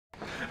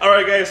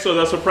Alright guys, so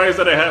the surprise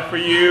that I have for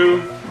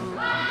you,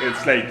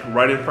 it's like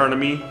right in front of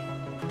me.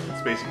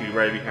 It's basically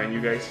right behind you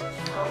guys.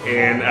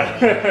 And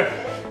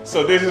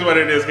so this is what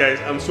it is, guys.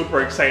 I'm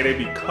super excited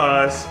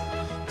because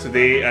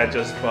today I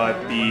just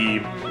bought the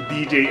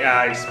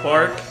DJI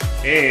Spark,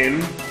 and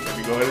let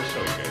me go ahead and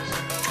show you guys.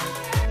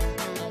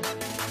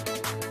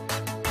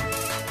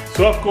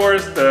 So of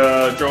course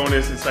the drone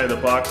is inside the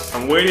box.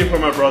 I'm waiting for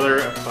my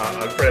brother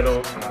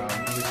Alfredo.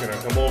 He's gonna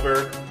come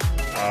over.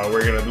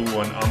 We're gonna do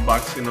an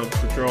unboxing of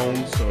the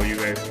drone so you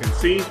guys can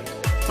see.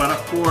 But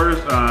of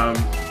course,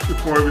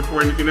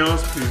 before anything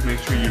else, please make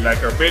sure you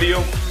like our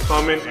video,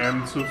 comment,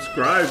 and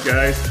subscribe,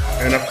 guys.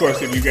 And of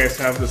course, if you guys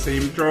have the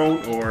same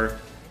drone, or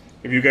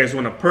if you guys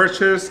want to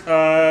purchase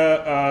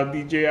a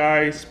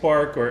DJI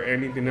Spark or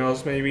anything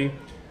else, maybe,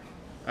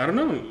 I don't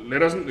know,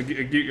 let us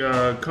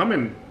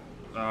comment.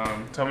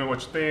 Tell me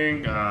what you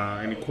think.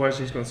 Any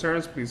questions,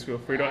 concerns, please feel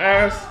free to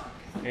ask.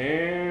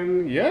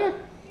 And yeah,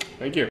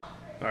 thank you.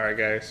 All right,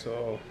 guys,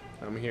 so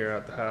I'm here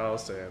at the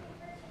house and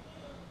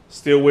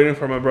still waiting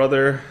for my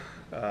brother.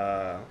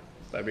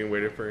 I've been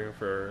waiting for him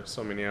for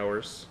so many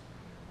hours.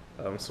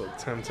 I'm so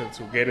tempted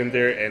to get in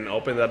there and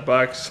open that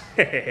box.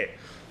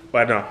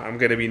 But no, I'm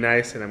gonna be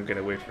nice and I'm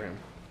gonna wait for him.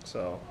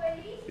 So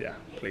yeah,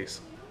 please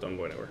don't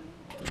go anywhere.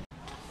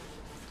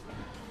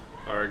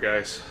 All right,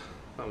 guys,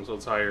 I'm so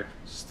tired.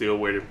 Still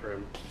waiting for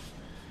him.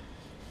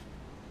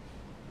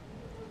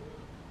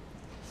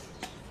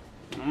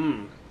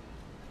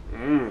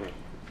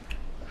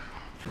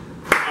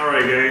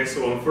 Alright guys,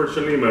 so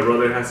unfortunately my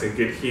brother has to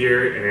get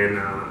here, and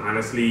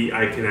honestly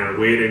I cannot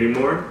wait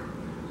anymore.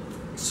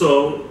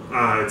 So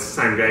it's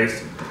time,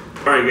 guys.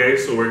 Alright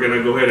guys, so we're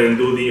gonna go ahead and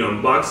do the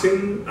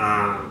unboxing.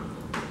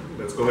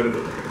 Let's go ahead and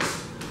do it,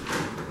 guys.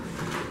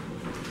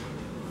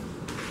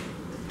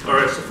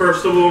 Alright, so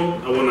first of all,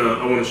 I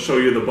wanna show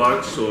you the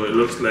box. So it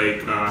looks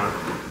like I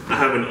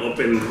haven't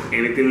opened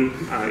anything,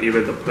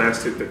 even the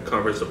plastic that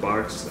covers the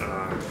box.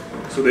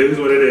 So this is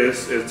what it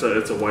is. It's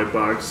a white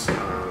box.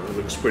 It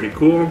looks pretty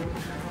cool.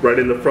 Right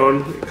in the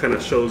front, it kind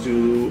of shows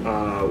you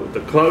the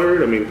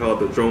color. I mean, how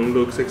the drone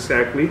looks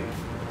exactly.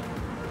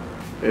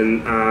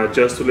 And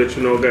just to let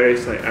you know,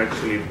 guys, I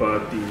actually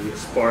bought the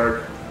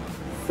Spark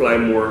Fly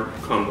More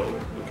combo.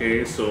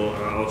 Okay, so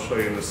I'll show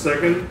you in a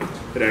second.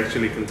 It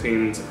actually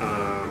contains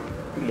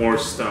more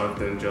stuff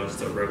than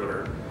just a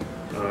regular,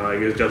 I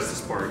guess just the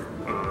Spark,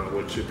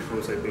 which it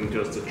comes, I think,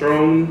 just the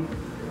drone,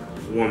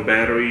 one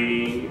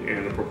battery,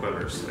 and the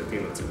propellers. I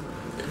think that's it.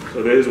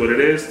 So this is what it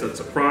is. That's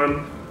the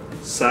front.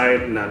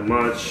 Side, not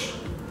much.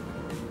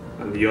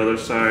 On the other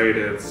side,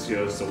 it's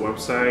just the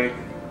website.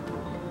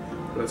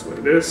 That's what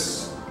it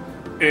is.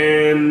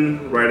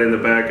 And right in the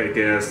back, I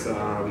guess,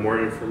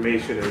 more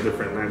information in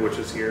different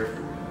languages here.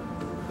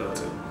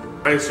 That's it.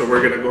 Alright, so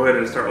we're gonna go ahead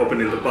and start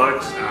opening the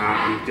box.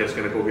 I'm just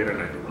gonna go get a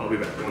knife. I'll be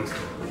back once.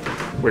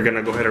 We're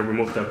gonna go ahead and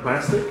remove that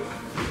plastic.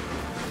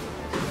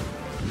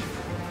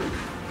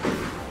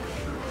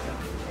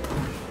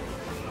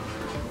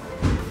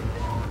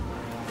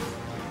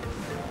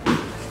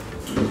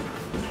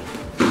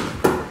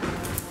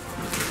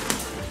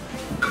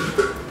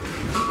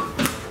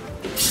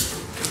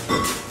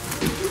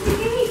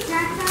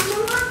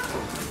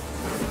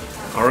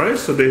 Alright,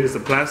 so this is the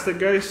plastic,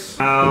 guys.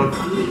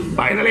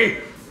 Finally!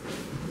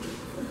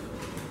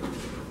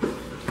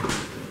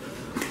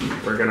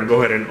 We're gonna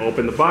go ahead and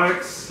open the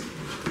box.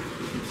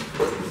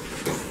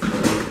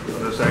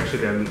 There's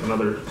actually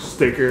another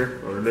sticker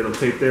or a little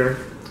tape there.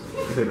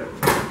 It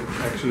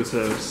actually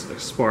says a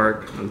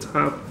Spark on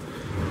top.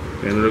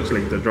 And it looks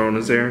like the drone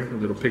is there. A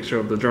little picture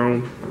of the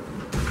drone.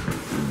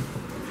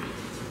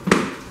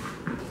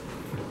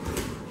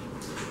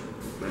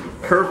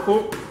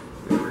 Purple.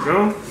 There we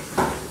go.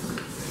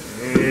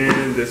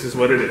 And this is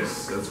what it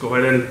is. Let's go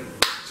ahead and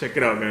check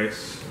it out,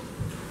 guys.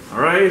 All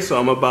right, so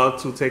I'm about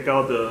to take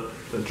out the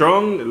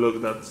drone. It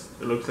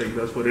looks like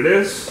that's what it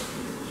is.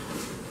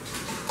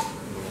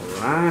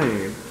 All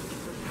right.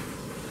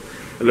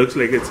 It looks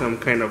like it's some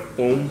kind of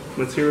foam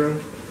material.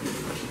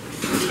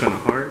 It's kind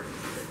of hard.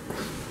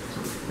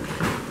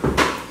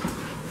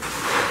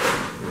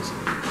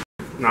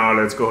 Now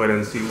let's go ahead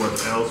and see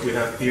what else we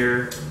have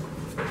here.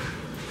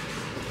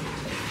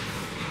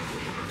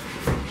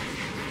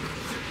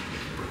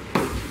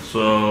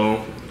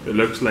 So it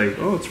looks like,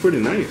 oh, it's pretty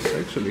nice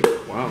actually.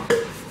 Wow.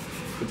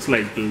 It's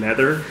like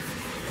leather.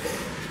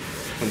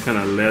 Some kind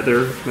of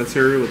leather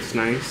material. It's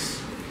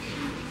nice.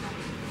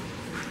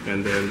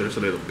 And then there's a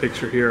little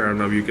picture here. I don't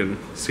know if you can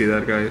see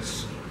that,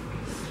 guys.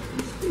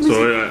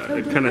 So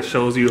it kind of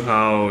shows you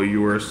how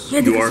you are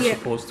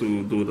supposed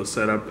to do the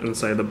setup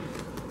inside the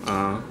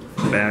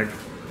bag.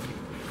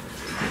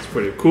 It's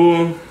pretty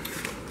cool.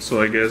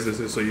 So I guess this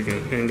is so you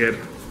can hang it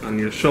on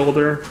your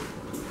shoulder.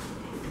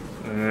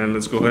 And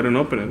let's go ahead and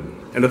open it.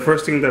 And the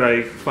first thing that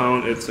I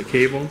found, it's a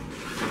cable.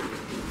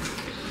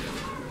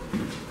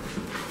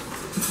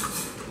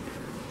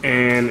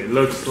 And it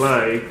looks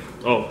like,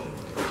 oh,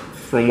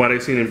 from what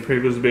I've seen in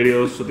previous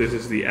videos, so this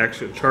is the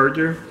actual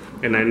charger.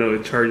 And I know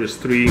it charges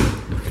 3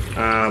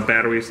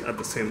 batteries at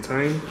the same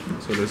time.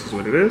 So this is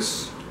what it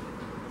is.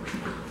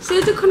 So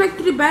you have to connect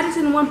 3 batteries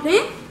in one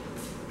plane?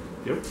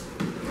 Yep.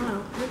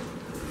 Wow.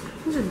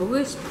 This is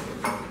bogus.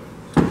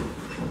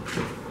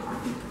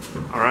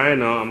 Alright,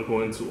 now I'm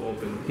going to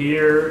open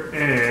here,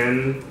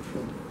 and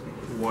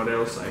what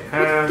else I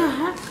have? What the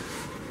heck?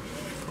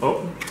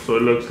 Oh, so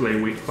it looks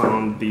like we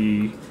found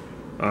the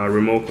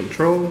remote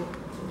control.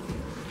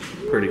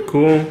 Pretty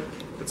cool.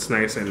 It's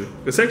nice and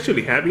it's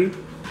actually heavy.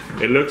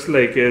 It looks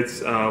like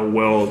it's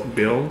well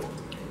built.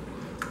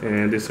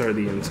 And these are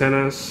the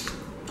antennas.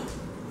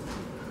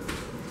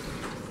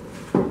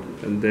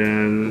 And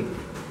then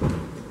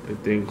I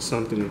think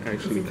something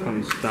actually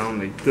comes down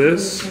like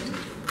this.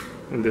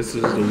 And this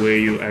is the way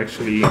you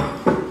actually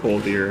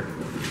hold your,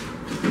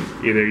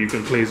 either you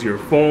can place your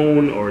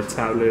phone or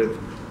tablet.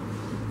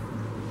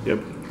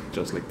 Yep,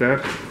 just like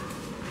that.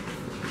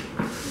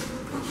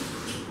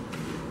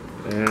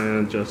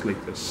 And just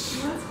like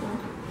this.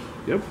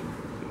 Yep,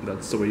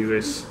 that's the way you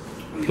guys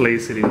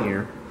place it in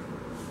here.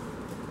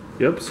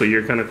 Yep, so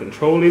you're kind of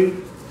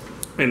controlling,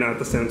 and at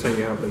the same time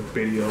you have like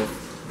video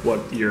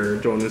what your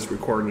drone is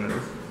recording at.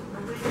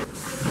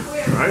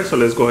 Alright, so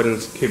let's go ahead and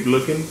keep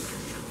looking.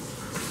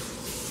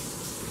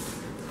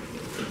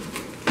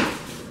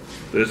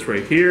 This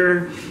right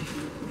here.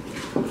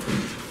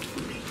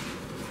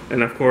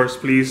 And of course,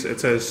 please, it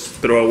says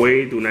throw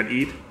away, do not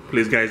eat.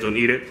 Please guys, don't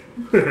eat it.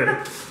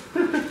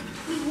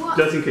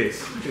 Just in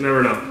case, you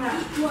never know.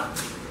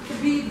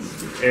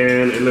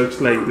 And it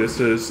looks like this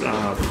is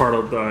part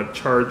of the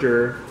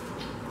charger.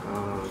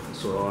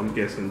 So I'm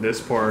guessing this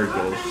part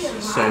goes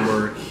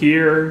somewhere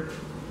here.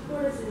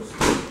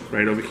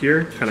 Right over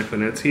here, kind of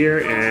connects here.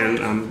 And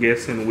I'm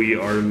guessing we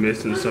are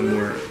missing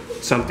somewhere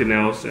something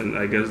else, and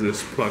I guess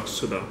this plugs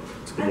to the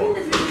wall.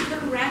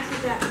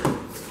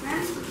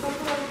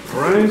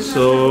 Alright,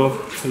 so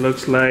it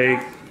looks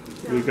like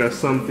we got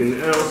something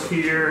else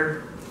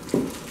here.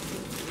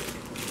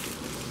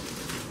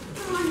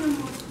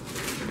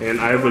 And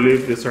I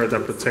believe these are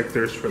the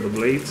protectors for the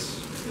blades.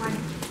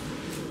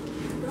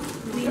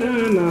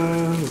 And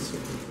let's see.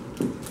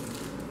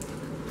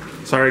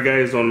 Sorry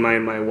guys, don't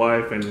mind my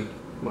wife and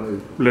my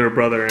little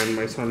brother and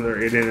my son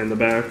are eating in the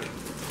back.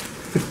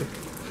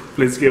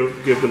 Please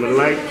give them a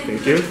like,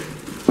 thank you.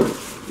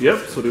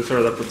 Yep, so these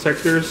are the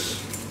protectors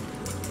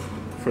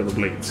for the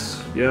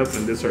blades. Yep,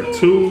 and these are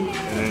 2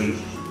 and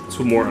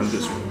 2 more on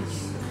this one.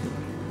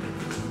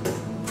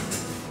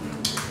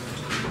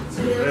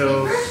 What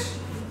else?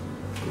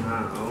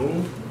 Now,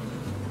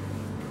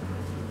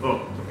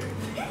 oh,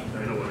 okay,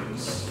 I know what it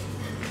is.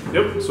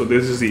 Yep, so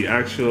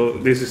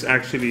this is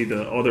actually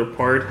the other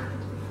part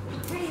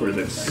for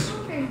this.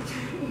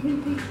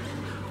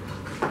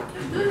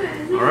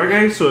 Alright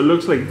guys, so it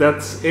looks like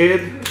that's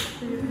it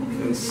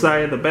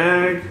inside the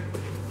bag.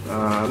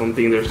 I don't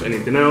think there's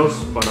anything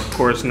else, but of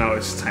course now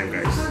it's time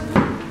guys.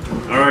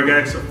 Alright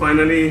guys, so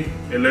finally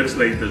it looks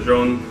like the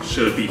drone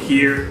should be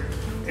here,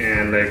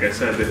 and like I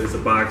said, this is the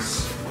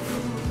box,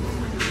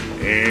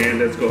 and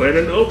let's go ahead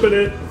and open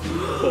it.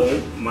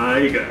 Oh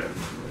my god,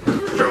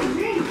 drone.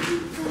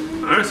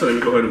 Alright, so let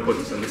me go ahead and put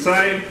this on the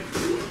side.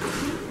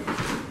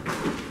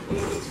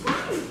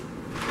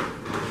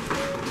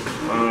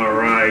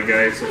 Alright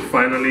guys, so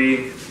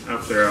finally,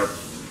 after a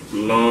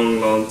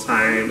long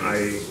time,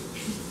 I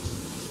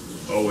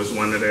always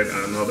wanted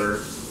another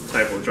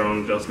type of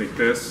drone just like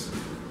this.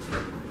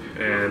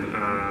 And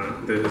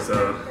this is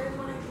a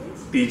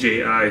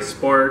DJI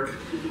Spark.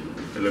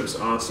 It looks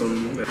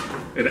awesome.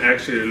 It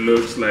actually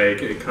looks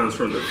like it comes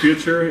from the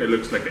future. It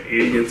looks like an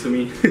alien to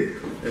me.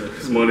 It's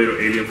a small little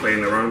alien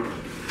playing around.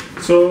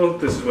 So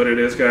this is what it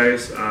is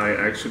guys. I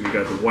actually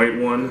got the white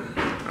one.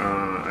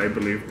 I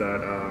believe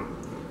that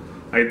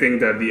I think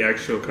that the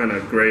actual kind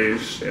of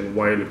grayish and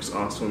white looks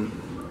awesome.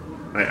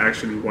 I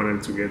actually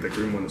wanted to get the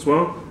green one as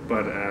well,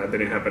 but they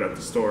didn't have it at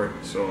the store,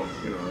 so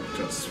you know,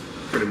 just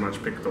pretty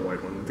much picked the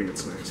white one. I think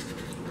it's nice.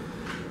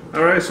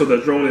 Alright, so the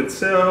drone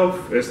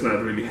itself is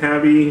not really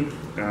heavy.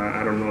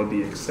 I don't know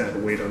the exact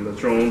weight on the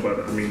drone,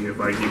 but I mean,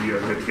 if I give you a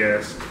good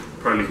guess,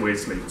 probably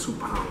weighs like 2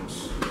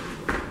 pounds.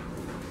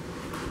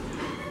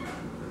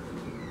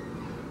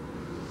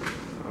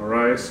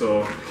 Alright,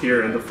 so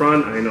here in the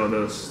front, I know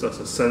that's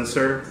a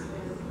sensor.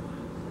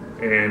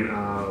 And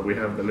we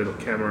have the little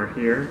camera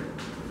here,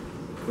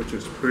 which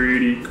is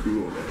pretty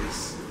cool,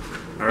 guys.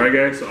 Alright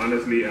guys, so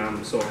honestly,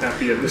 I'm so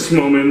happy at this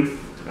moment.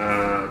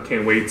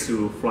 Can't wait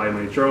to fly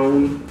my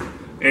drone.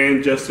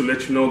 And just to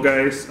let you know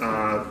guys,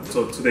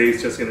 so today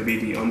is just gonna be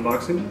the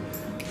unboxing.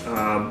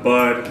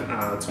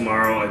 But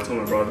tomorrow I told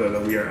my brother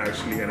that we are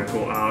actually gonna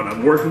go out.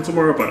 I'm working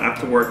tomorrow, but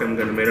after work I'm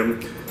gonna meet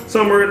him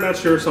somewhere, not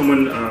sure,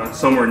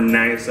 somewhere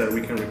nice that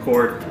we can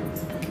record.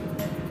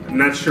 I'm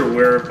not sure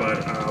where,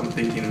 but I'm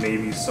thinking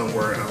maybe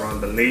somewhere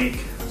around the lake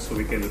so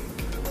we can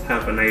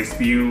have a nice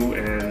view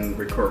and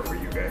record for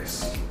you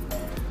guys.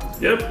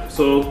 Yep,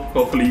 so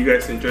hopefully you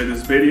guys enjoyed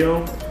this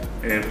video,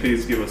 and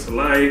please give us a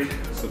like,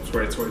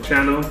 subscribe to our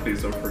channel,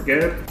 please don't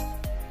forget.